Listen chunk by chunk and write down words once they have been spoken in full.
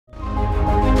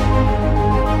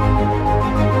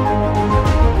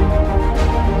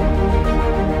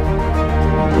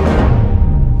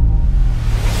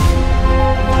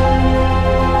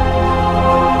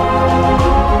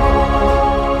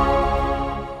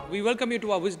We welcome you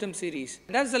to our wisdom series.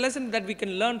 That's the lesson that we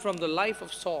can learn from the life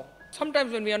of Saul.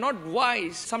 Sometimes when we are not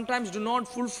wise, sometimes do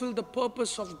not fulfill the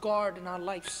purpose of God in our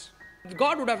lives.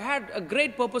 God would have had a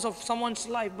great purpose of someone's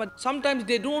life, but sometimes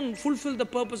they don't fulfill the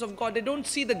purpose of God. They don't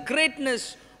see the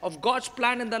greatness of God's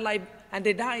plan in their life and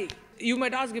they die. You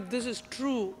might ask if this is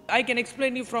true. I can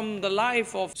explain you from the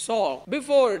life of Saul.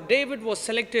 Before David was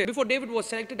selected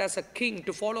as a king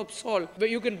to follow Saul, where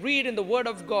you can read in the word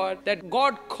of God that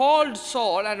God called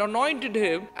Saul and anointed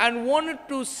him and wanted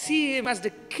to see him as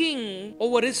the king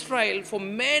over Israel for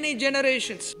many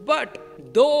generations.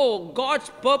 But though God's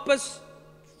purpose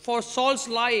for Saul's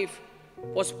life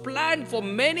was planned for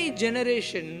many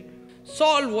generations,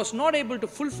 Saul was not able to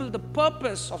fulfill the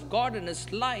purpose of God in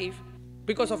his life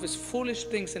because of his foolish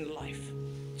things in life.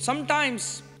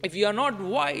 Sometimes, if you are not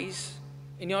wise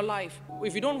in your life,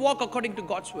 if you don't walk according to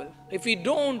God's will, if we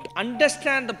don't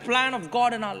understand the plan of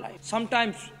God in our life,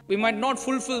 sometimes we might not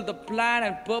fulfill the plan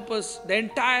and purpose, the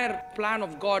entire plan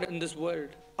of God in this world.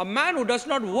 A man who does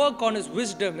not work on his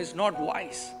wisdom is not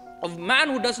wise. A man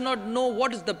who does not know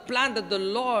what is the plan that the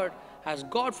Lord has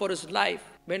got for his life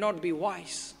may not be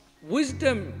wise.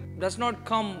 Wisdom does not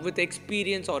come with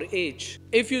experience or age.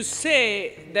 If you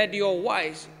say that you're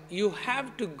wise, you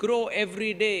have to grow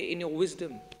every day in your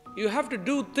wisdom. You have to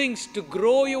do things to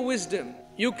grow your wisdom.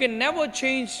 You can never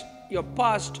change your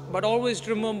past, but always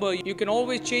remember, you can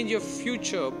always change your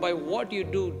future by what you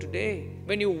do today.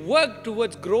 When you work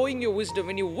towards growing your wisdom,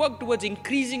 when you work towards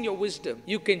increasing your wisdom,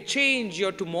 you can change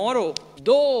your tomorrow.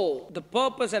 Though the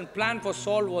purpose and plan for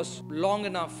Saul was long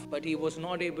enough, but he was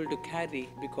not able to carry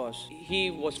because he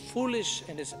was foolish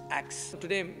in his acts.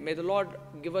 Today, may the Lord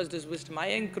give us this wisdom. I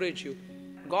encourage you.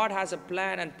 God has a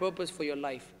plan and purpose for your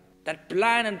life. That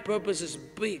plan and purpose is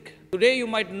big. Today you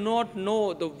might not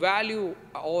know the value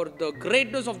or the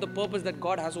greatness of the purpose that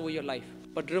God has over your life.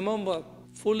 But remember,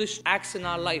 foolish acts in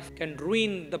our life can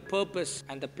ruin the purpose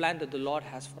and the plan that the Lord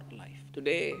has for our life.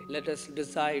 Today, let us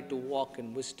decide to walk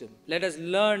in wisdom. Let us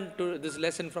learn this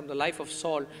lesson from the life of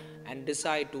Saul and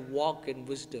decide to walk in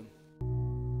wisdom.